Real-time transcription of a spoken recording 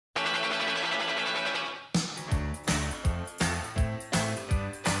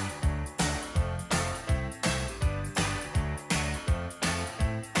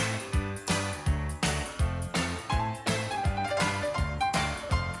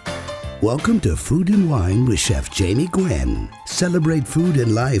Welcome to Food and Wine with Chef Jamie Gwen. Celebrate food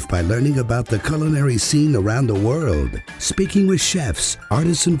and life by learning about the culinary scene around the world. Speaking with chefs,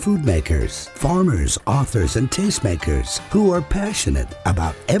 artisan food makers, farmers, authors, and tastemakers who are passionate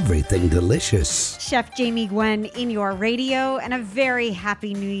about everything delicious. Chef Jamie Gwen in your radio, and a very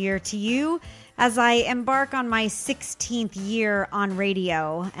happy new year to you as I embark on my 16th year on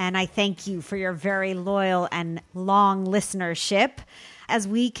radio. And I thank you for your very loyal and long listenership as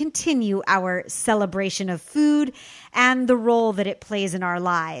we continue our celebration of food and the role that it plays in our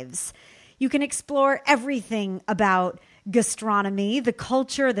lives. You can explore everything about gastronomy, the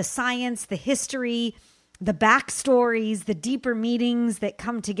culture, the science, the history, the backstories, the deeper meanings that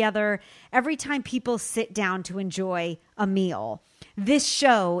come together every time people sit down to enjoy a meal. This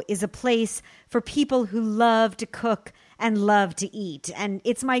show is a place for people who love to cook and love to eat, and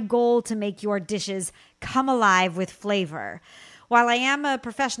it's my goal to make your dishes come alive with flavor. While I am a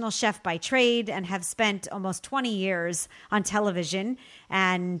professional chef by trade and have spent almost 20 years on television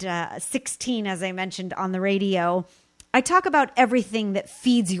and 16, as I mentioned, on the radio, I talk about everything that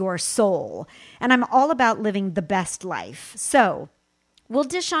feeds your soul, and I'm all about living the best life. So we'll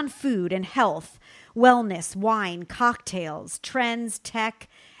dish on food and health, wellness, wine, cocktails, trends, tech,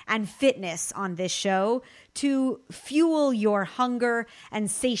 and fitness on this show to fuel your hunger and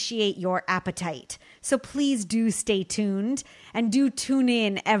satiate your appetite. So please do stay tuned and do tune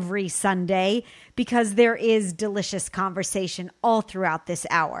in every Sunday because there is delicious conversation all throughout this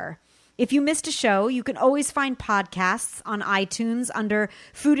hour. If you missed a show, you can always find podcasts on iTunes under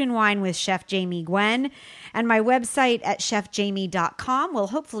Food and Wine with Chef Jamie Gwen. And my website at chefjamie.com will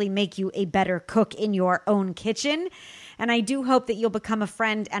hopefully make you a better cook in your own kitchen. And I do hope that you'll become a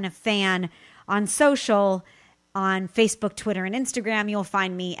friend and a fan on social. On Facebook, Twitter, and Instagram, you'll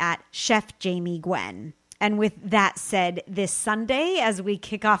find me at Chef Jamie Gwen. And with that said, this Sunday, as we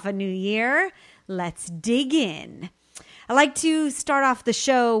kick off a new year, let's dig in. I like to start off the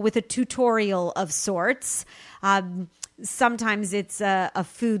show with a tutorial of sorts. Sometimes it's a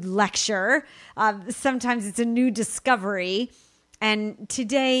food lecture. Sometimes it's a new discovery. And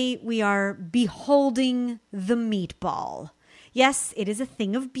today we are beholding the meatball. Yes, it is a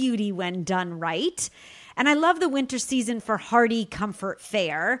thing of beauty when done right. And I love the winter season for hearty comfort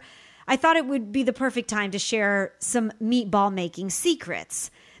fare. I thought it would be the perfect time to share some meatball making secrets.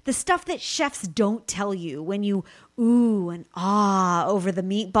 The stuff that chefs don't tell you when you ooh and ah over the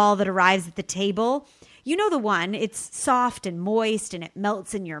meatball that arrives at the table. You know the one, it's soft and moist and it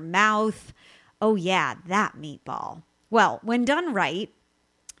melts in your mouth. Oh yeah, that meatball. Well, when done right,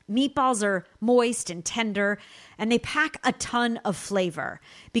 meatballs are moist and tender, and they pack a ton of flavor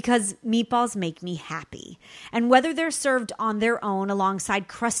because meatballs make me happy. And whether they're served on their own alongside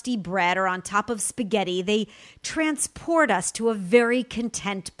crusty bread or on top of spaghetti, they transport us to a very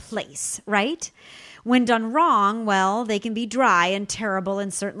content place, right? When done wrong, well, they can be dry and terrible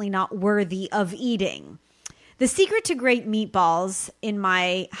and certainly not worthy of eating. The secret to great meatballs, in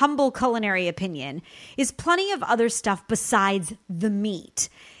my humble culinary opinion, is plenty of other stuff besides the meat.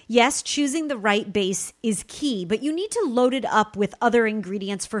 Yes, choosing the right base is key, but you need to load it up with other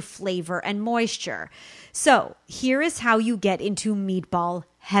ingredients for flavor and moisture. So here is how you get into meatball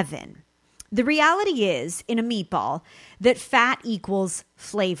heaven. The reality is, in a meatball, that fat equals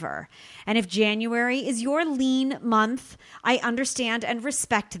flavor. And if January is your lean month, I understand and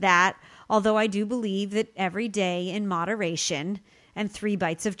respect that, although I do believe that every day in moderation and 3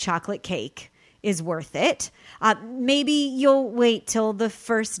 bites of chocolate cake is worth it. Maybe you'll wait till the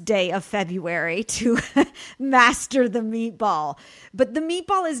first day of February to master the meatball. But the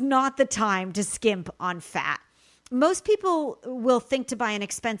meatball is not the time to skimp on fat. Most people will think to buy an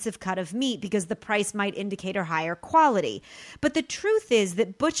expensive cut of meat because the price might indicate a higher quality. But the truth is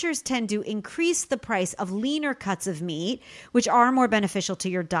that butchers tend to increase the price of leaner cuts of meat, which are more beneficial to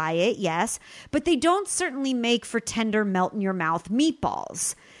your diet, yes, but they don't certainly make for tender melt-in-your-mouth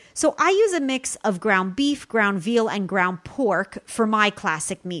meatballs. So I use a mix of ground beef, ground veal, and ground pork for my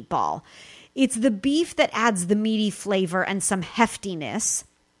classic meatball. It's the beef that adds the meaty flavor and some heftiness.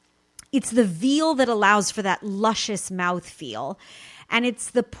 It's the veal that allows for that luscious mouthfeel. And it's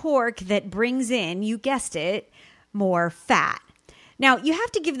the pork that brings in, you guessed it, more fat. Now, you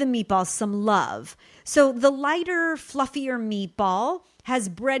have to give the meatball some love. So the lighter, fluffier meatball has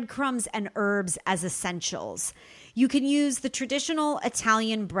breadcrumbs and herbs as essentials. You can use the traditional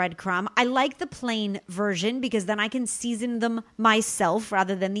Italian breadcrumb. I like the plain version because then I can season them myself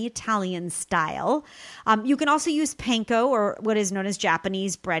rather than the Italian style. You can also use panko or what is known as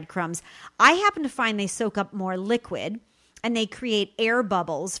Japanese breadcrumbs. I happen to find they soak up more liquid. and they create air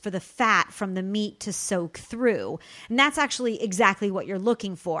bubbles for the fat from the meat to soak through. And that's actually exactly what you're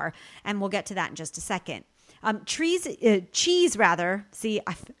looking for. And we'll get to that in just a second. Cheese, rather. See,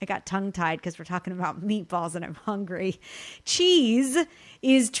 I got tongue-tied because we're talking about meatballs and I'm hungry. Cheese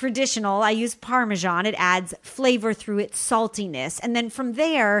is traditional. I use Parmesan. It adds flavor through its saltiness. And then from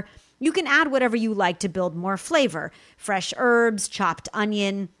there, you can add whatever you like to build more flavor. Fresh herbs, chopped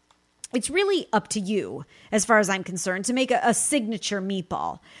onion. It's really up to you, as far as I'm concerned, to make a signature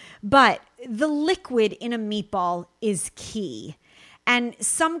meatball. But the liquid in a meatball is key. And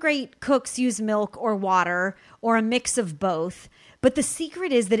some great cooks use milk or water or a mix of both. But the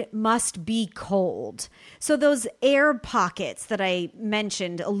secret is that it must be cold. So those air pockets that I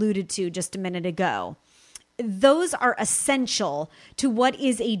alluded to just a minute ago, those are essential to what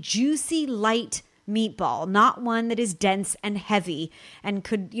is a juicy, light meatball, not one that is dense and heavy and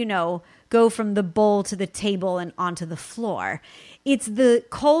could, go from the bowl to the table and onto the floor. It's the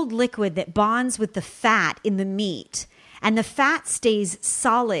cold liquid that bonds with the fat in the meat, and the fat stays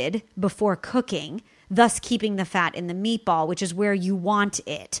solid before cooking, thus keeping the fat in the meatball, which is where you want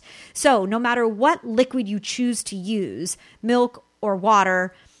it. So no matter what liquid you choose to use, milk or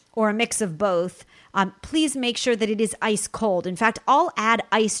water or a mix of both, please make sure that it is ice cold. In fact, I'll add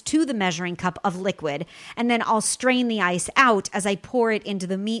ice to the measuring cup of liquid, and then I'll strain the ice out as I pour it into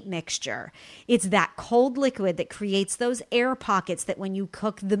the meat mixture. It's that cold liquid that creates those air pockets that when you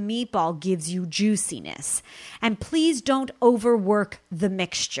cook the meatball gives you juiciness. And please don't overwork the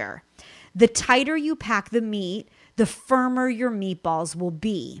mixture. The tighter you pack the meat, the firmer your meatballs will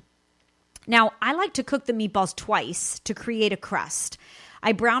be. Now, I like to cook the meatballs twice to create a crust.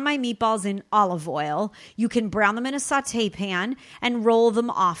 I brown my meatballs in olive oil. You can brown them in a saute pan and roll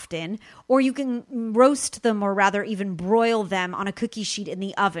them often, or you can roast them, or rather even broil them on a cookie sheet in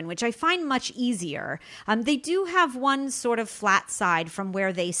the oven, which I find much easier. They do have one sort of flat side from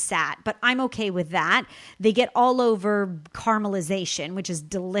where they sat, but I'm okay with that. They get all over caramelization, which is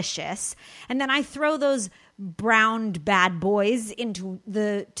delicious. And then I throw those browned bad boys into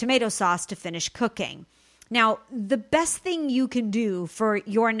the tomato sauce to finish cooking. Now, the best thing you can do for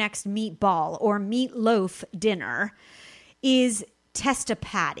your next meatball or meatloaf dinner is test a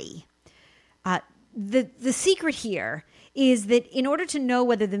patty. The secret here is that in order to know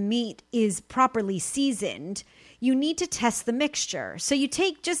whether the meat is properly seasoned, you need to test the mixture. So you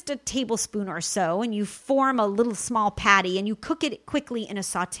take just a tablespoon or so and you form a little small patty and you cook it quickly in a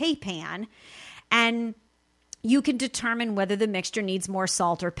saute pan, and you can determine whether the mixture needs more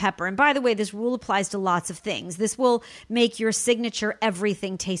salt or pepper. And by the way, this rule applies to lots of things. This will make your signature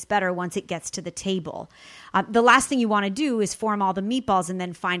everything taste better once it gets to the table. The last thing you want to do is form all the meatballs and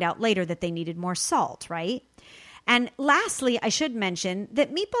then find out later that they needed more salt, right? And lastly, I should mention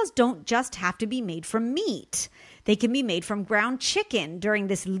that meatballs don't just have to be made from meat. They can be made from ground chicken during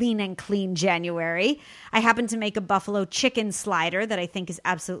this lean and clean January. I happen to make a buffalo chicken slider that I think is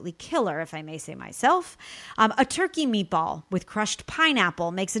absolutely killer, if I may say myself. A turkey meatball with crushed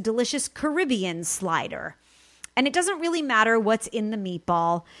pineapple makes a delicious Caribbean slider. And it doesn't really matter what's in the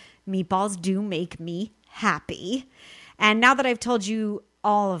meatball. Meatballs do make me happy. And now that I've told you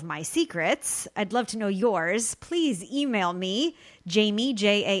all of my secrets, I'd love to know yours. Please email me, Jamie,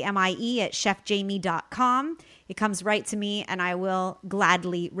 Jamie, at chefjamie.com. It comes right to me, and I will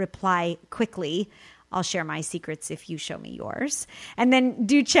gladly reply quickly. I'll share my secrets if you show me yours. And then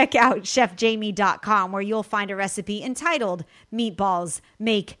do check out chefjamie.com, where you'll find a recipe entitled Meatballs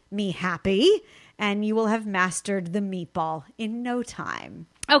Make Me Happy, and you will have mastered the meatball in no time.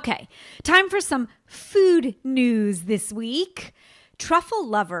 Okay, time for some food news this week. Truffle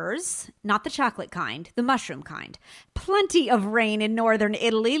lovers, not the chocolate kind, the mushroom kind. Plenty of rain in northern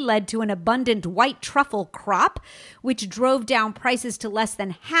Italy led to an abundant white truffle crop, which drove down prices to less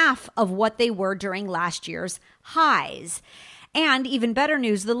than half of what they were during last year's highs. And even better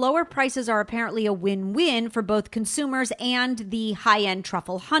news, the lower prices are apparently a win-win for both consumers and the high-end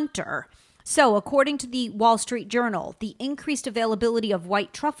truffle hunter. So, according to the Wall Street Journal, the increased availability of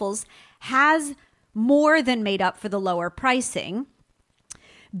white truffles has more than made up for the lower pricing,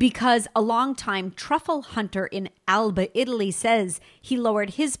 because a longtime truffle hunter in Alba, Italy, says he lowered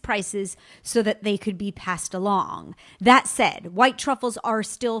his prices so that they could be passed along. That said, white truffles are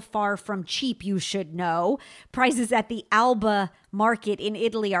still far from cheap, you should know. Prices at the Alba market in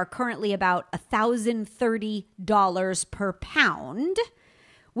Italy are currently about $1,030 per pound,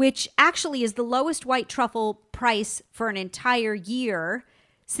 which actually is the lowest white truffle price for an entire year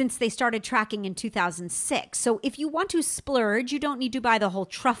since they started tracking in 2006. So if you want to splurge, you don't need to buy the whole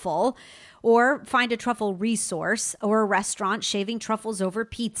truffle, or find a truffle resource or a restaurant shaving truffles over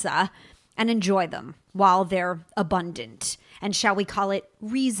pizza. and enjoy them while they're abundant. And shall we call it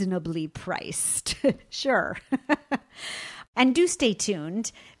reasonably priced? Sure. And do stay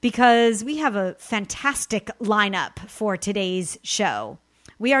tuned because we have a fantastic lineup for today's show.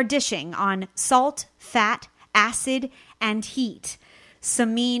 We are dishing on salt, fat, acid, and heat.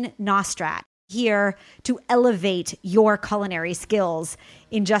 Samin Nosrat here to elevate your culinary skills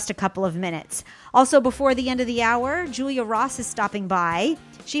in just a couple of minutes. Also, before the end of the hour, Julia Ross is stopping by.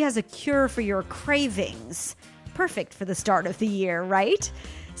 She has a cure for your cravings. Perfect for the start of the year, right?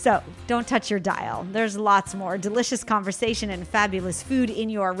 So don't touch your dial. There's lots more delicious conversation and fabulous food in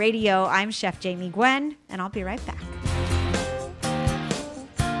your radio. I'm Chef Jamie Gwen, and I'll be right back.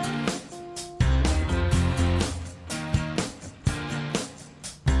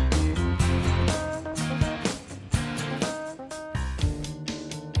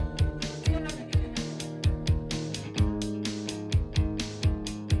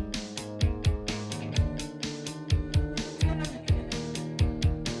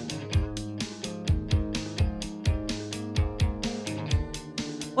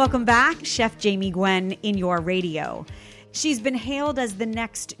 Welcome back, Chef Jamie Gwen in your radio. She's been hailed as the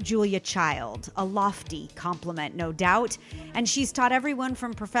next Julia Child, a lofty compliment, no doubt, and she's taught everyone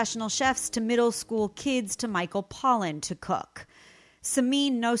from professional chefs to middle school kids to Michael Pollan to cook.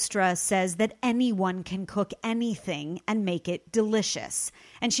 Samin Nosrat says that anyone can cook anything and make it delicious,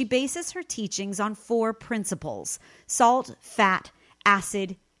 and she bases her teachings on 4 principles: salt, fat,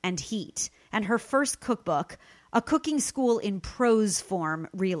 acid, and heat. And her first cookbook, a cooking school in prose form,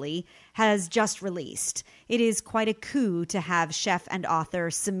 really, has just released. It is quite a coup to have chef and author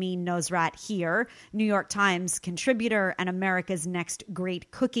Samin Nosrat here, New York Times contributor and America's next great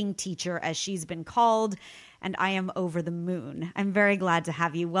cooking teacher, as she's been called, and I am over the moon. I'm very glad to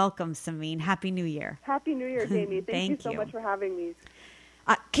have you. Welcome, Samin. Happy New Year. Happy New Year, Jamie. Thank you so much for having me.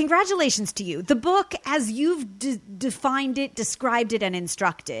 Congratulations to you. The book, as you've defined it, described it, and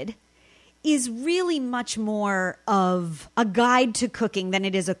instructed, is really much more of a guide to cooking than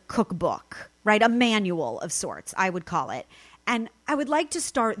it is a cookbook, right? A manual of sorts, I would call it. And I would like to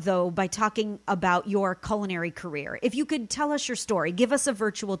start, though, by talking about your culinary career. If you could tell us your story, give us a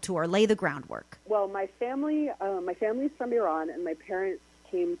virtual tour, lay the groundwork. Well, my family's from Iran, and my parents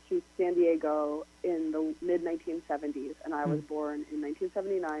came to San Diego in the mid-1970s, and I was born in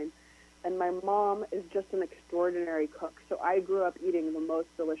 1979. And my mom is just an extraordinary cook. So I grew up eating the most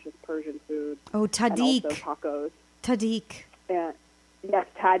delicious Persian food. Oh, tahdig. And also tacos. Tahdig. And yes,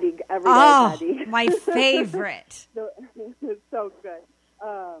 tahdig. Every day tahdig. My favorite. It's so good.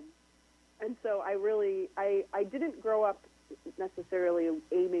 And so I didn't grow up necessarily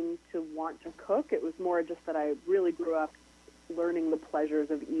aiming to want to cook. It was more just that I really grew up learning the pleasures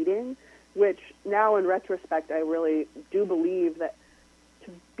of eating, which now in retrospect, I really do believe that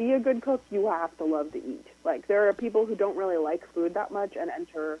to be a good cook, you have to love to eat. Like, there are people who don't really like food that much and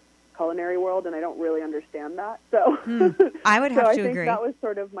enter culinary world, and I don't really understand that. So I would have to agree. I think that was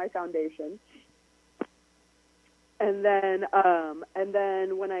sort of my foundation. And then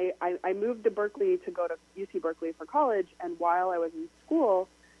when I moved to Berkeley to go to UC Berkeley for college, and while I was in school,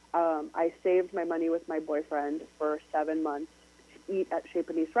 I saved my money with my boyfriend for 7 months to eat at Chez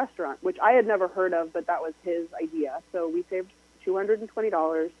Panisse restaurant, which I had never heard of, but that was his idea. So we saved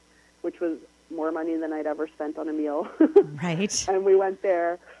 $220, which was more money than I'd ever spent on a meal. Right. And we went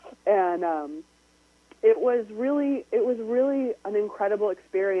there, and it was really an incredible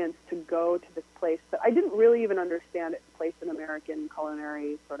experience to go to this place that I didn't really even understand its place in American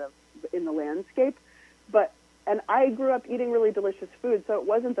culinary sort of in the landscape. And I grew up eating really delicious food, so it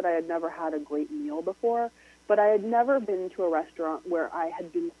wasn't that I had never had a great meal before, but I had never been to a restaurant where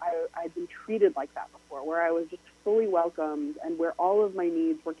I'd been treated like that before, where I was just fully welcomed and where all of my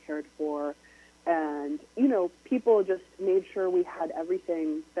needs were cared for. And, you know, people just made sure we had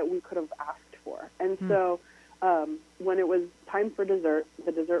everything that we could have asked for. And so when it was time for dessert,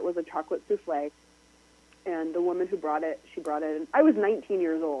 the dessert was a chocolate souffle. And the woman who brought it, and I was 19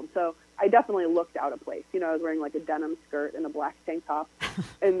 years old, so I definitely looked out of place. You know, I was wearing like a denim skirt and a black tank top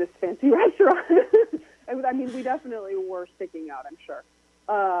in this fancy restaurant. I mean, we definitely were sticking out, I'm sure.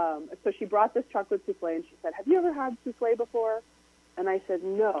 So she brought this chocolate souffle, and she said, "Have you ever had souffle before?" And I said,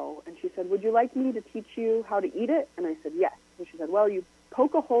 "No." And she said, "Would you like me to teach you how to eat it?" And I said, "Yes." So she said, "Well, you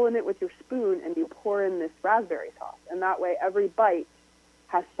poke a hole in it with your spoon, and you pour in this raspberry sauce, and that way every bite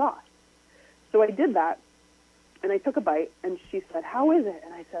has sauce." So I did that. And I took a bite, and she said, "How is it?"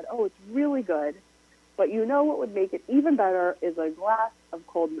 And I said, "Oh, it's really good. But you know what would make it even better is a glass of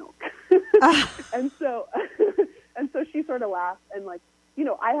cold milk." And so she sort of laughed and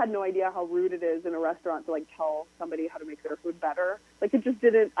I had no idea how rude it is in a restaurant to like tell somebody how to make their food better. Like it just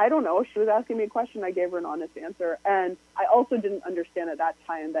didn't, I don't know. She was asking me a question. I gave her an honest answer. And I also didn't understand at that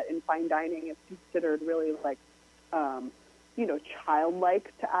time that in fine dining, it's considered really like,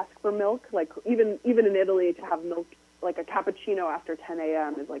 childlike to ask for milk. Like even in Italy, to have milk, like a cappuccino after 10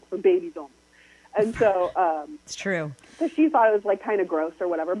 a.m. is like for babies only. And so it's true. So she thought it was like kind of gross or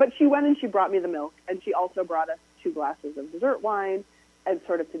whatever. But she went and she brought me the milk, and she also brought us 2 glasses of dessert wine, and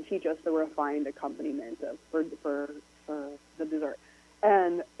sort of to teach us the refined accompaniment for the dessert.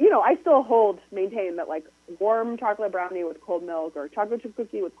 And I still maintain that like warm chocolate brownie with cold milk or chocolate chip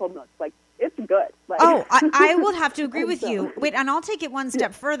cookie with cold milk, like it's good. Like, I will have to agree with you. Wait, and I'll take it one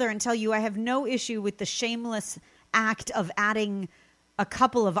step further and tell you I have no issue with the shameless act of adding a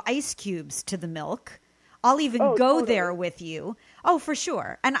couple of ice cubes to the milk. I'll even go totally. there with you. Oh, for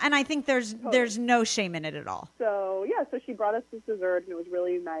sure. And I think there's no shame in it at all. So she brought us this dessert, and it was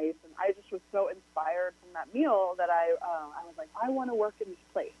really nice. And I just was so inspired from that meal that I was like, I want to work in this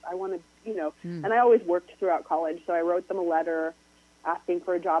place. I want to, and I always worked throughout college. So I wrote them a letter asking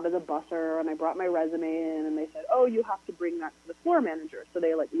for a job as a busser, and I brought my resume in, and they said, oh, you have to bring that to the floor manager. So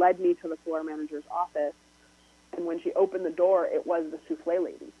they like led me to the floor manager's office. And when she opened the door, it was the souffle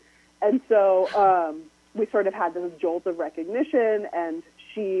lady. And so we sort of had this jolt of recognition, and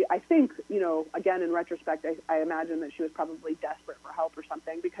she, I think, again, in retrospect, I imagine that she was probably desperate for help or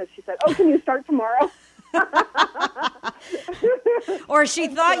something, because she said, oh, can you start tomorrow? Or she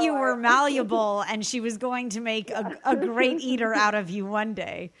thought you were malleable, and she was going to make a great eater out of you one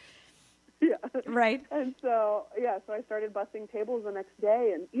day. Yeah. Right. And so, so I started busting tables the next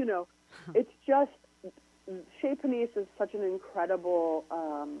day, and, it's just, Chez Panisse is such an incredible,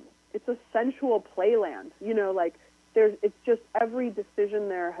 it's a sensual playland, it's just every decision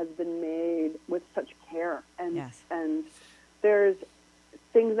there has been made with such care, and and there's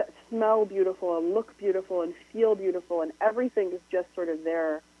things that smell beautiful and look beautiful and feel beautiful, and everything is just sort of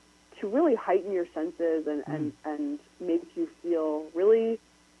there to really heighten your senses and make you feel really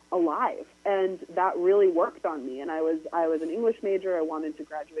alive. And that really worked on me. And I was an English major. I wanted to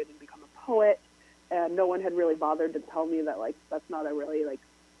graduate and become a poet, and no one had really bothered to tell me that like that's not a really like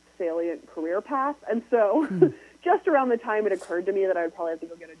salient career path. And so just around the time it occurred to me that I would probably have to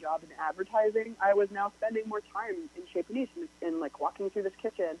go get a job in advertising, I was now spending more time in Chez Panisse and like walking through this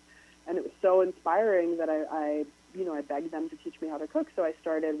kitchen, and it was so inspiring that I begged them to teach me how to cook. So I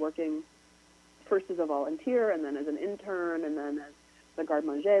started working first as a volunteer, and then as an intern, and then as the garde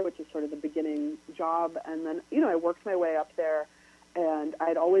manger, which is sort of the beginning job. And then I worked my way up there, and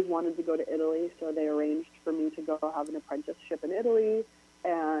I'd always wanted to go to Italy, so they arranged for me to go have an apprenticeship in Italy.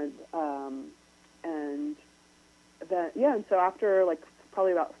 And so after like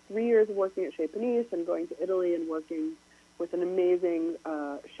probably about 3 years of working at Chez Panisse and going to Italy and working with an amazing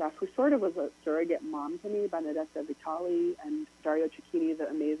chef who sort of was a surrogate mom to me, Benedetta Vitali, and Dario Cecchini, the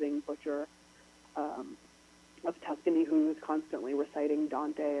amazing butcher of Tuscany, who was constantly reciting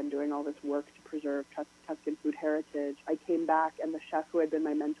Dante and doing all this work to preserve Tuscan food heritage. I came back, and the chef who had been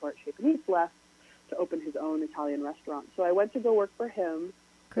my mentor at Chez Panisse left to open his own Italian restaurant. So I went to go work for him.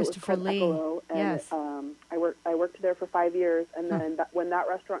 Christopher Lee. Eccolo, and, yes. I worked there for 5 years, and then when that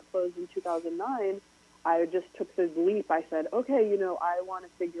restaurant closed in 2009, I just took the leap. I said, okay, I want to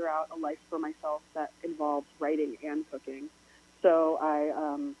figure out a life for myself that involves writing and cooking. So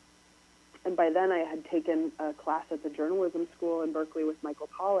and by then I had taken a class at the journalism school in Berkeley with Michael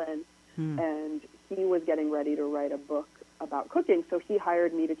Pollan, and he was getting ready to write a book about cooking. So he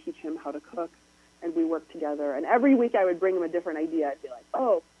hired me to teach him how to cook, and we worked together. And every week I would bring him a different idea. I'd be like,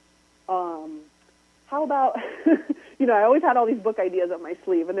 how about, I always had all these book ideas up my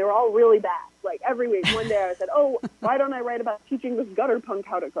sleeve, and they were all really bad. Like every week, one day I said, why don't I write about teaching this gutter punk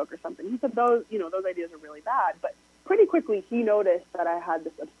how to cook or something? He said, those ideas are really bad. But pretty quickly he noticed that I had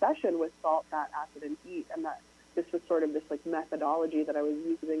this obsession with salt, fat, acid, and heat, and that this was sort of this like methodology that I was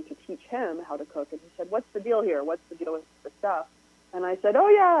using to teach him how to cook. And he said, what's the deal here? What's the deal with the stuff? And I said,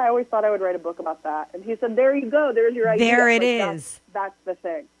 I always thought I would write a book about that. And he said, there you go. There's your idea. There it is. That's the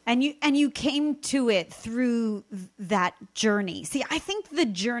thing. And you came to it through that journey. See, I think the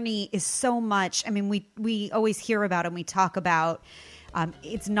journey is so much. I mean, we always hear about and we talk about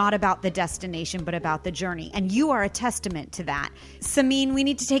it's not about the destination, but about the journey. And you are a testament to that. Samin, we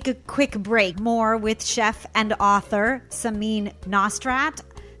need to take a quick break. More with chef and author Samin Nosrat.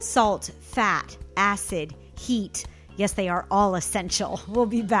 Salt, fat, acid, heat. Yes, they are all essential. We'll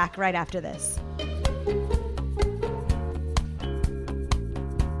be back right after this.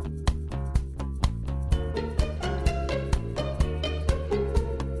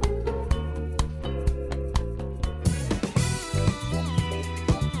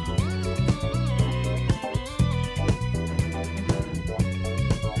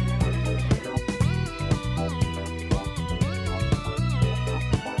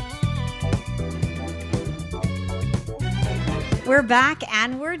 We're back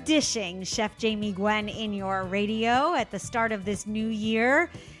and we're dishing Chef Jamie Gwen in your radio at the start of this new year.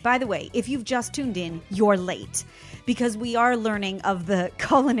 By the way, if you've just tuned in, you're late because we are learning of the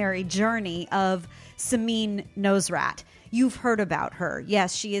culinary journey of Samin Nosrat. You've heard about her.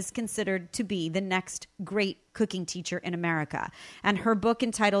 Yes, she is considered to be the next great cooking teacher in America. And her book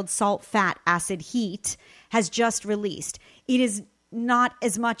entitled Salt, Fat, Acid, Heat has just released. It is not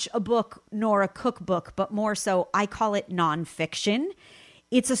as much a book nor a cookbook, but more so, I call it nonfiction.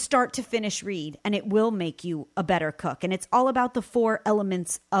 It's a start to finish read, and it will make you a better cook. And it's all about the 4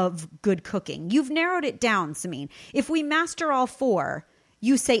 elements of good cooking. You've narrowed it down, Samin. If we master all 4,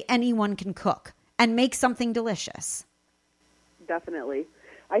 you say anyone can cook and make something delicious. Definitely.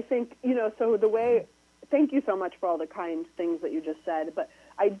 I think, thank you so much for all the kind things that you just said. But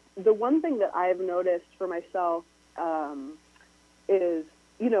the one thing that I've noticed for myself is,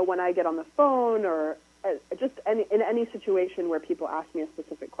 when I get on the phone or just in any situation where people ask me a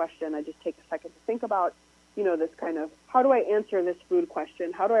specific question, I just take a second to think about, this kind of, how do I answer this food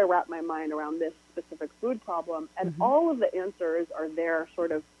question? How do I wrap my mind around this specific food problem? And all of the answers are there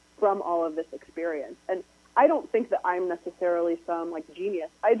sort of from all of this experience. And I don't think that I'm necessarily some genius.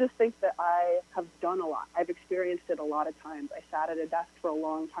 I just think that I have done a lot. I've experienced it a lot of times. I sat at a desk for a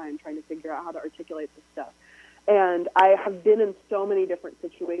long time trying to figure out how to articulate this stuff. And I have been in so many different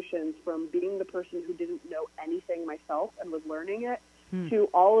situations, from being the person who didn't know anything myself and was learning it, to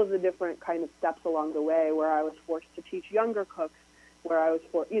all of the different kind of steps along the way where I was forced to teach younger cooks, where I was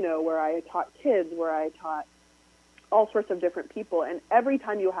where I taught kids, where I taught all sorts of different people. And every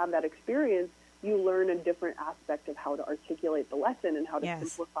time you have that experience, you learn a different aspect of how to articulate the lesson and how to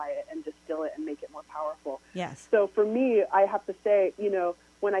simplify it and distill it and make it more powerful. Yes. So for me, I have to say,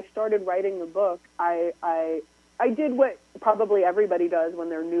 when I started writing the book, I did what probably everybody does when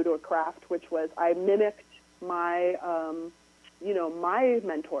they're new to a craft, which was I mimicked my, my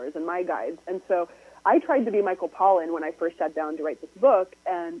mentors and my guides. And so I tried to be Michael Pollan when I first sat down to write this book,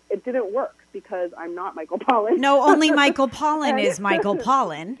 and it didn't work because I'm not Michael Pollan. No, only Michael Pollan is Michael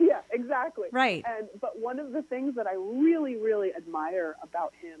Pollan. Yeah, exactly. Right. But one of the things that I really, really admire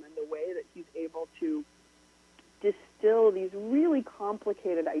about him and the way that he's able to distill these really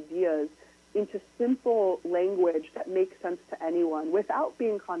complicated ideas into simple language that makes sense to anyone without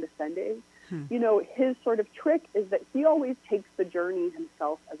being condescending. His sort of trick is that he always takes the journey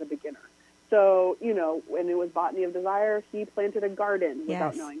himself as a beginner. So, when it was Botany of Desire, he planted a garden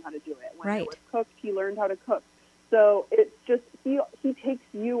without knowing how to do it. When it was cooked, he learned how to cook. So it's just, he takes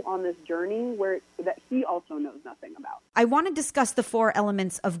you on this journey that he also knows nothing about. I want to discuss the 4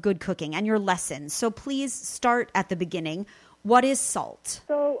 elements of good cooking and your lessons. So please start at the beginning. What is salt?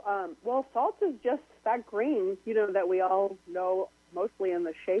 So, salt is just that grain, that we all know mostly in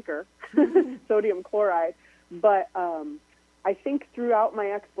the shaker, sodium chloride. But I think throughout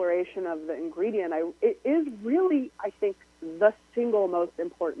my exploration of the ingredient, it is really, I think, the single most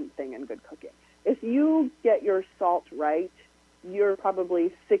important thing in good cooking. If you get your salt right, you're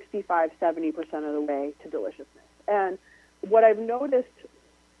probably 65, 70% of the way to deliciousness. And what I've noticed,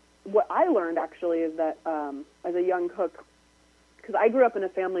 what I learned actually is that as a young cook, because I grew up in a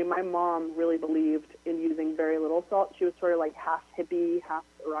family, my mom really believed in using very little salt. She was sort of like half hippie, half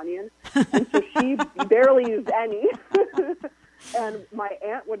Iranian. And so she barely used any. And my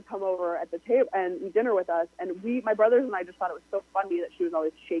aunt would come over at the table and eat dinner with us. And my brothers and I just thought it was so funny that she was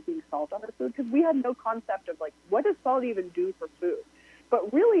always shaking salt on her food, because we had no concept of what does salt even do for food?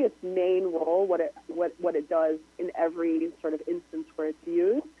 But really its main role, what it does in every sort of instance where it's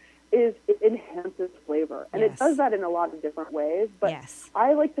used, is it enhances flavor. And it does that in a lot of different ways. But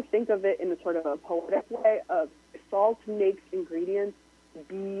I like to think of it in a sort of a poetic way of salt makes ingredients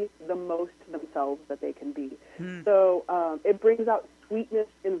be the most themselves that they can be. So it brings out sweetness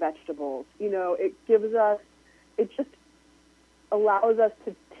in vegetables. It just allows us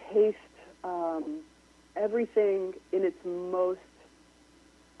to taste everything in its most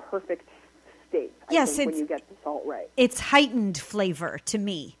perfect state. I think when you get the salt right. It's heightened flavor to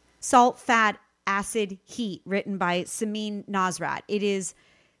me. Salt, Fat, Acid, Heat, written by Samin Nosrat. It is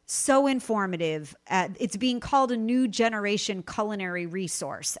so informative. It's being called a new generation culinary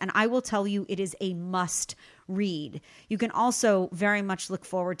resource. And I will tell you, it is a must read. You can also very much look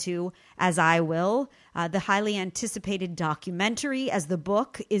forward to, as I will, the highly anticipated documentary, as the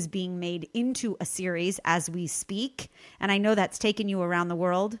book is being made into a series as we speak. And I know that's taken you around the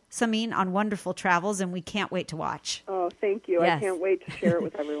world, Samin, on wonderful travels, and we can't wait to watch. Oh, thank you. Yes. I can't wait to share it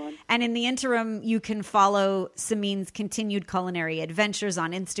with everyone. And in the interim, you can follow Samin's continued culinary adventures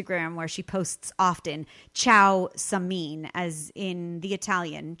on Instagram, where she posts often Ciao Samin, as in the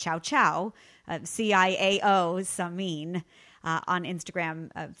Italian ciao ciao, CIAO Samin. on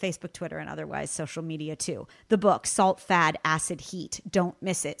Instagram, Facebook, Twitter, and otherwise social media too. The book, Salt, Fad, Acid, Heat. Don't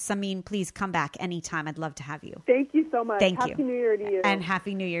miss it. Samin, please come back anytime. I'd love to have you. Thank you so much. Thank you. Happy New Year to you. And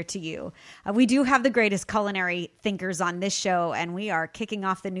Happy New Year to you. We do have the greatest culinary thinkers on this show, and we are kicking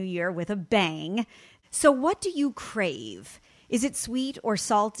off the new year with a bang. So what do you crave? Is it sweet or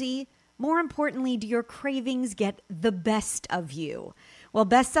salty? More importantly, do your cravings get the best of you? Well,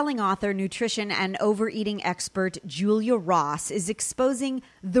 best-selling author, nutrition, and overeating expert Julia Ross is exposing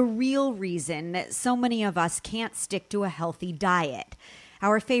the real reason that so many of us can't stick to a healthy diet.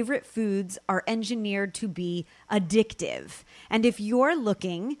 Our favorite foods are engineered to be addictive. And if you're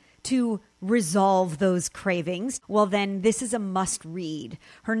looking to resolve those cravings, well, then this is a must-read.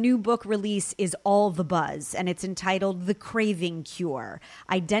 Her new book release is all the buzz, and it's entitled The Craving Cure.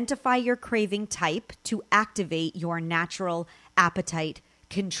 Identify your craving type to activate your natural appetite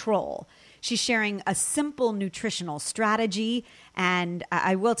control. She's sharing a simple nutritional strategy, and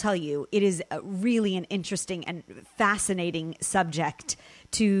I will tell you, it is really an interesting and fascinating subject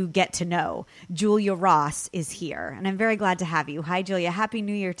to get to know. Julia Ross is here, and I'm very glad to have you. Hi, Julia. Happy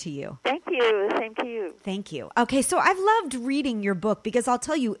New Year to you. Thank you. Same to you. Thank you. Okay, so I've loved reading your book because I'll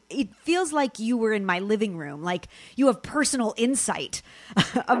tell you, it feels like you were in my living room, like you have personal insight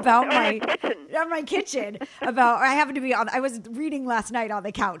about my kitchen. About I happen to be on. I was reading last night on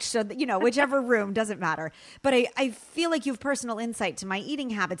the couch, so whichever room doesn't matter. But I feel like you have personal insight to my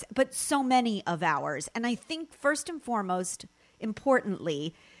eating habits, but so many of ours, and I think first and foremost,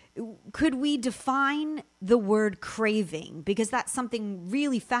 importantly, could we define the word craving? Because that's something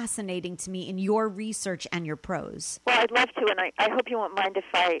really fascinating to me in your research and your prose. Well, I'd love to, and I hope you won't mind if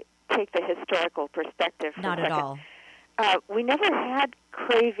I take the historical perspective for Not a at second. all. We never had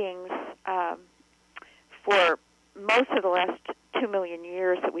cravings for most of the last 2 million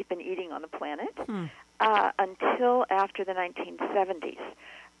years that we've been eating on the planet until after the 1970s.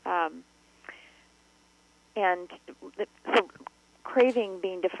 So craving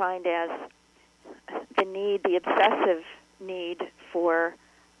being defined as the obsessive need for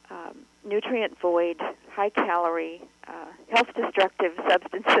nutrient-void, high-calorie, health-destructive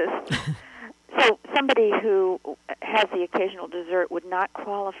substances. So somebody who has the occasional dessert would not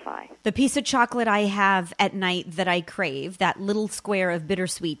qualify. The piece of chocolate I have at night that I crave, that little square of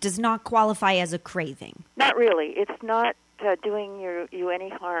bittersweet, does not qualify as a craving. Not really. It's not doing you any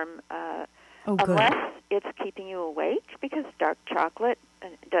harm unless it's keeping you awake, because dark chocolate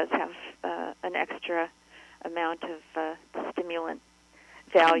does have an extra amount of stimulant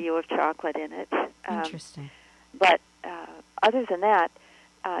value of chocolate in it. Interesting. But other than that,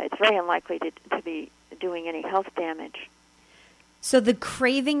 it's very unlikely to be doing any health damage. So the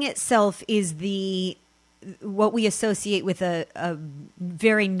craving itself is what we associate with a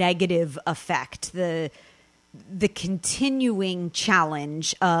very negative effect, the continuing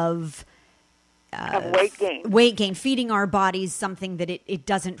challenge of weight gain, feeding our bodies something that it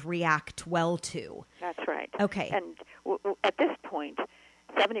doesn't react well to. That's right. Okay. And at this point,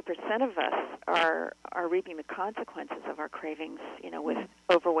 70% of us are reaping the consequences of our cravings, with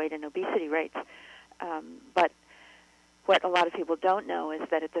overweight and obesity rates. But what a lot of people don't know is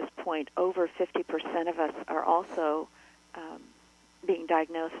that at this point, over 50% of us are also being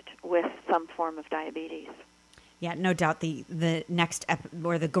diagnosed with some form of diabetes. Yeah, no doubt the next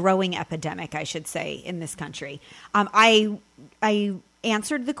or the growing epidemic, I should say, in this country. I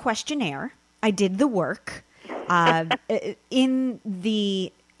answered the questionnaire. I did the work. In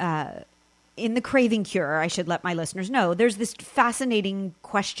the Craving Cure, I should let my listeners know, there's this fascinating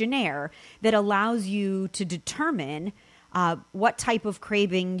questionnaire that allows you to determine what type of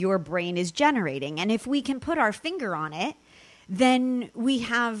craving your brain is generating. And if we can put our finger on it, then we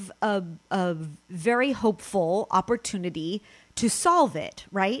have a very hopeful opportunity to solve it,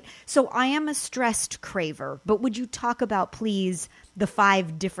 right? So I am a stressed craver, but would you talk about, please, the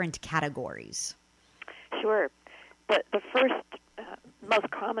 5 different categories? Sure. The first,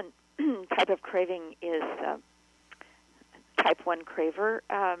 most common type of craving is type 1 craver,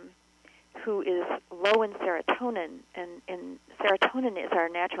 who is low in serotonin. And serotonin is our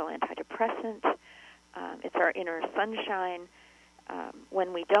natural antidepressant. It's our inner sunshine.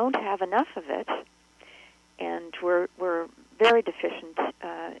 When we don't have enough of it, and we're very deficient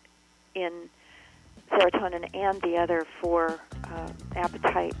in serotonin and the other 4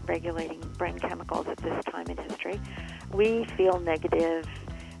 appetite-regulating brain chemicals at this time in history, we feel negative,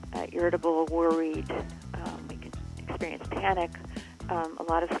 irritable, worried. We can experience panic. A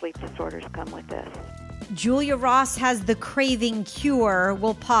lot of sleep disorders come with this. Julia Ross has The Craving Cure.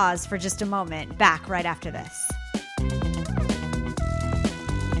 We'll pause for just a moment. Back right after this.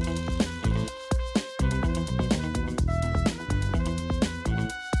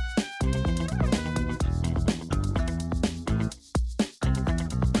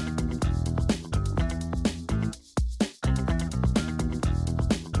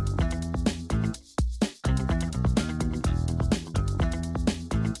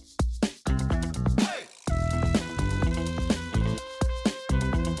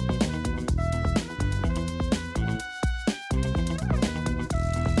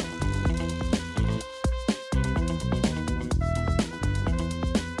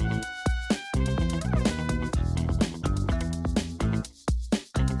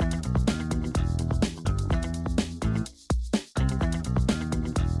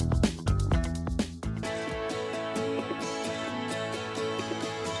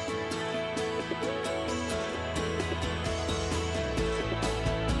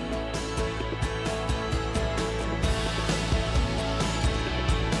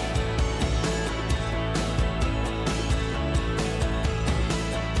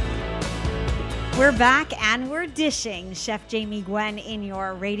 We're back and we're dishing. Chef Jamie Gwen in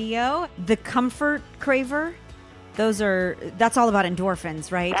your radio. The Comfort Craver, that's all about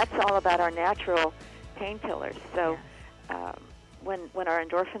endorphins, right? That's all about our natural painkillers. So when our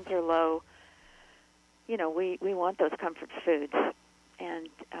endorphins are low, we want those comfort foods. And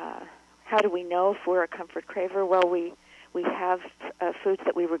how do we know if we're a comfort craver? Well, we have foods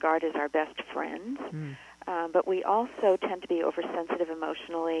that we regard as our best friends. But we also tend to be oversensitive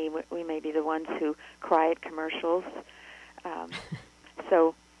emotionally. We may be the ones who cry at commercials.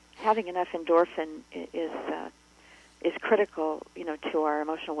 So having enough endorphin is critical, to our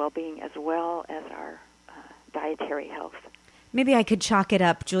emotional well-being as well as our dietary health. Maybe I could chalk it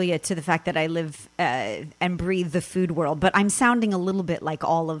up, Julia, to the fact that I live and breathe the food world, but I'm sounding a little bit like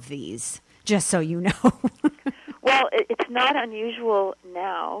all of these, just so you know. Well, it's not unusual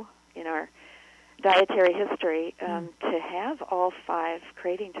now in our dietary history to have all 5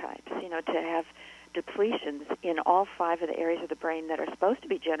 craving types, to have depletions in all 5 of the areas of the brain that are supposed to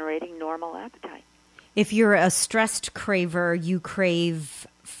be generating normal appetite. If you're a stressed craver, you crave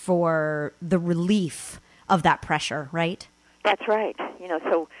for the relief of that pressure, right? That's right.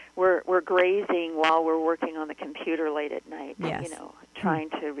 So we're grazing while we're working on the computer late at night, yes. Trying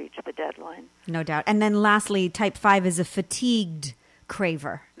to reach the deadline. No doubt. And then lastly, type 5 is a fatigued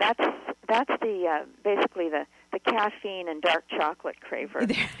craver. That's the basically the caffeine and dark chocolate craver.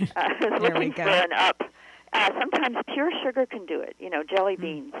 Looking for an up. Sometimes pure sugar can do it. Jelly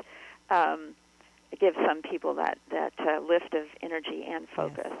beans give some people that lift of energy and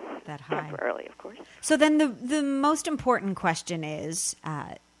focus. Yes, that high. Temporarily, of course. So then the most important question is,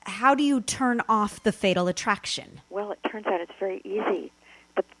 how do you turn off the fatal attraction? Well, it turns out it's very easy.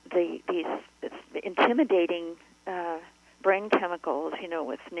 These intimidating brain chemicals,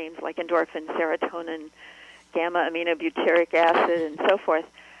 with names like endorphin, serotonin, gamma-aminobutyric acid, and so forth,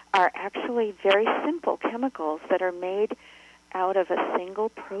 are actually very simple chemicals that are made out of a single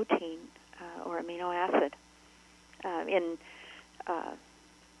protein or amino acid. In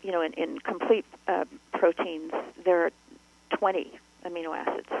complete proteins, there are 20 amino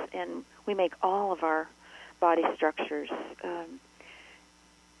acids, and we make all of our body structures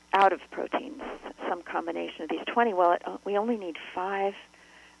out of proteins, some combination of these 20. Well, we only need 5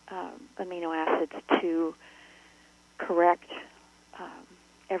 amino acids to correct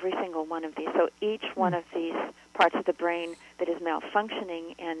every single one of these. So each one of these parts of the brain that is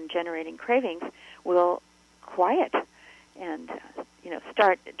malfunctioning and generating cravings will quiet and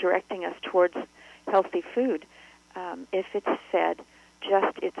start directing us towards healthy food if it's fed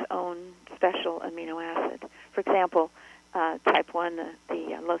just its own special amino acid. For example, type 1,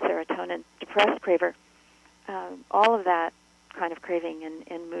 the low serotonin depressed craver, all of that kind of craving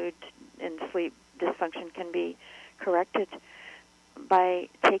and mood and sleep dysfunction can be corrected by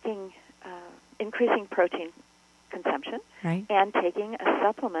increasing protein consumption, right, and taking a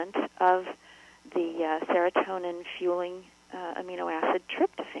supplement of the serotonin fueling amino acid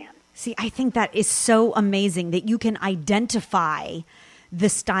tryptophan. See, I think that is so amazing that you can identify the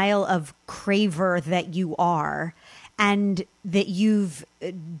style of craver that you are, and that you've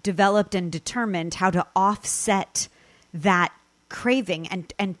developed and determined how to offset that craving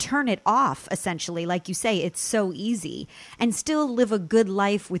and turn it off, essentially. Like you say, it's so easy, and still live a good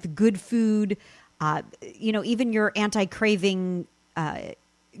life with good food. Even your anti-craving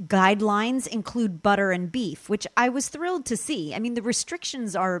guidelines include butter and beef, which I was thrilled to see. I mean, the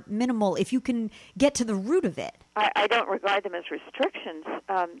restrictions are minimal if you can get to the root of it. I don't regard them as restrictions.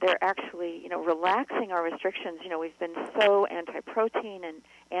 They're actually, relaxing our restrictions. We've been so anti-protein and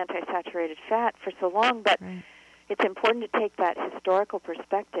anti-saturated fat for so long, but right. It's important to take that historical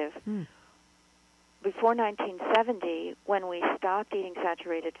perspective. Before 1970, when we stopped eating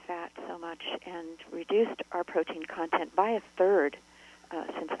saturated fat so much and reduced our protein content by a third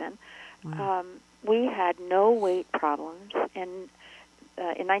since then, we had no weight problems. And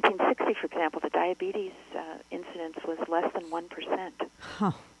in 1960, for example, the diabetes incidence was less than 1%.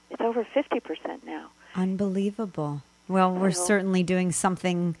 Huh. It's over 50% now. Unbelievable. Well, we're certainly doing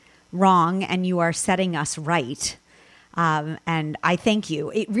something wrong, and you are setting us right. And I thank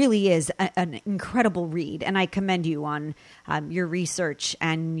you. It really is an incredible read, and I commend you on your research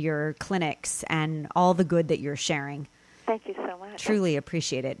and your clinics and all the good that you're sharing. Thank you so much. Truly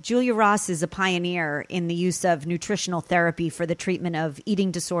appreciate it. Julia Ross is a pioneer in the use of nutritional therapy for the treatment of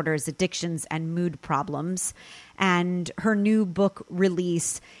eating disorders, addictions, and mood problems. And her new book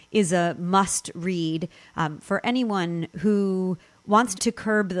release is a must read for anyone who wants to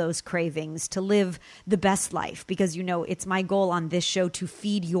curb those cravings, to live the best life, because it's my goal on this show to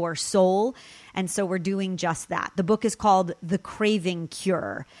feed your soul. And so we're doing just that. The book is called The Craving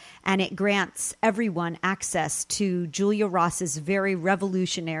Cure, and it grants everyone access to Julia Ross's very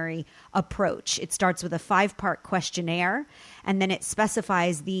revolutionary approach. It starts with a 5-part questionnaire, and then it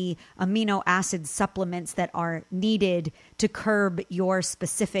specifies the amino acid supplements that are needed to curb your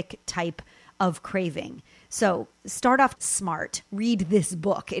specific type of craving. So start off smart. Read this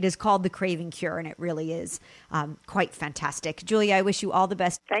book. It is called The Craving Cure, and it really is quite fantastic. Julia, I wish you all the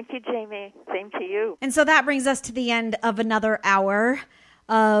best. Thank you, Jamie. Same to you. And so that brings us to the end of another hour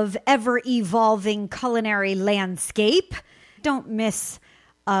of ever-evolving culinary landscape. Don't miss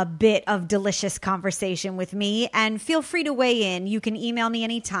a bit of delicious conversation with me, and feel free to weigh in. You can email me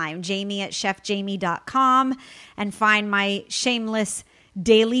anytime, jamie@chefjamie.com, and find my shameless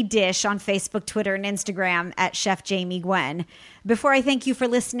daily dish on Facebook, Twitter, and Instagram at Chef Jamie Gwen. Before I thank you for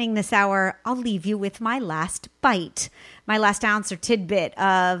listening this hour, I'll leave you with my last bite, my last ounce or tidbit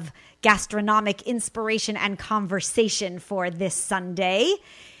of gastronomic inspiration and conversation for this Sunday.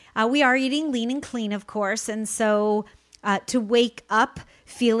 We are eating lean and clean, of course, and so to wake up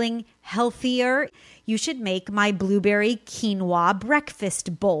feeling healthier, you should make my blueberry quinoa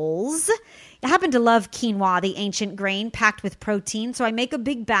breakfast bowls. I happen to love quinoa, the ancient grain packed with protein, so I make a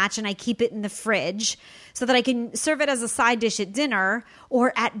big batch and I keep it in the fridge so that I can serve it as a side dish at dinner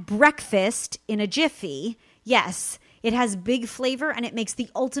or at breakfast in a jiffy. Yes, it has big flavor and it makes the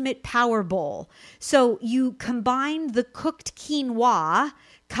ultimate power bowl. So you combine the cooked quinoa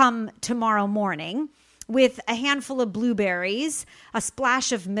come tomorrow morning with a handful of blueberries, a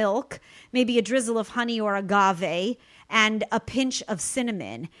splash of milk, maybe a drizzle of honey or agave, and a pinch of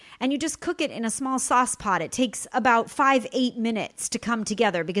cinnamon. And you just cook it in a small sauce pot. It takes about 5-8 minutes to come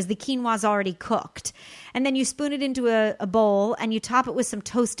together because the quinoa is already cooked. And then you spoon it into a bowl and you top it with some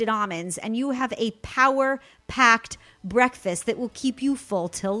toasted almonds, and you have a power-packed breakfast that will keep you full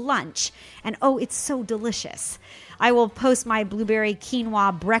till lunch. And oh, it's so delicious. I will post my blueberry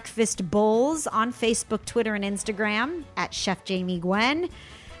quinoa breakfast bowls on Facebook, Twitter, and Instagram at Chef Jamie Gwen.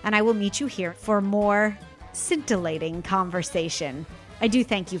 And I will meet you here for more scintillating conversation. I do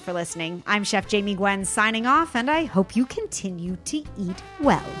thank you for listening. I'm Chef Jamie Gwen signing off, and I hope you continue to eat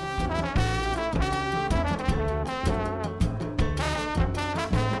well.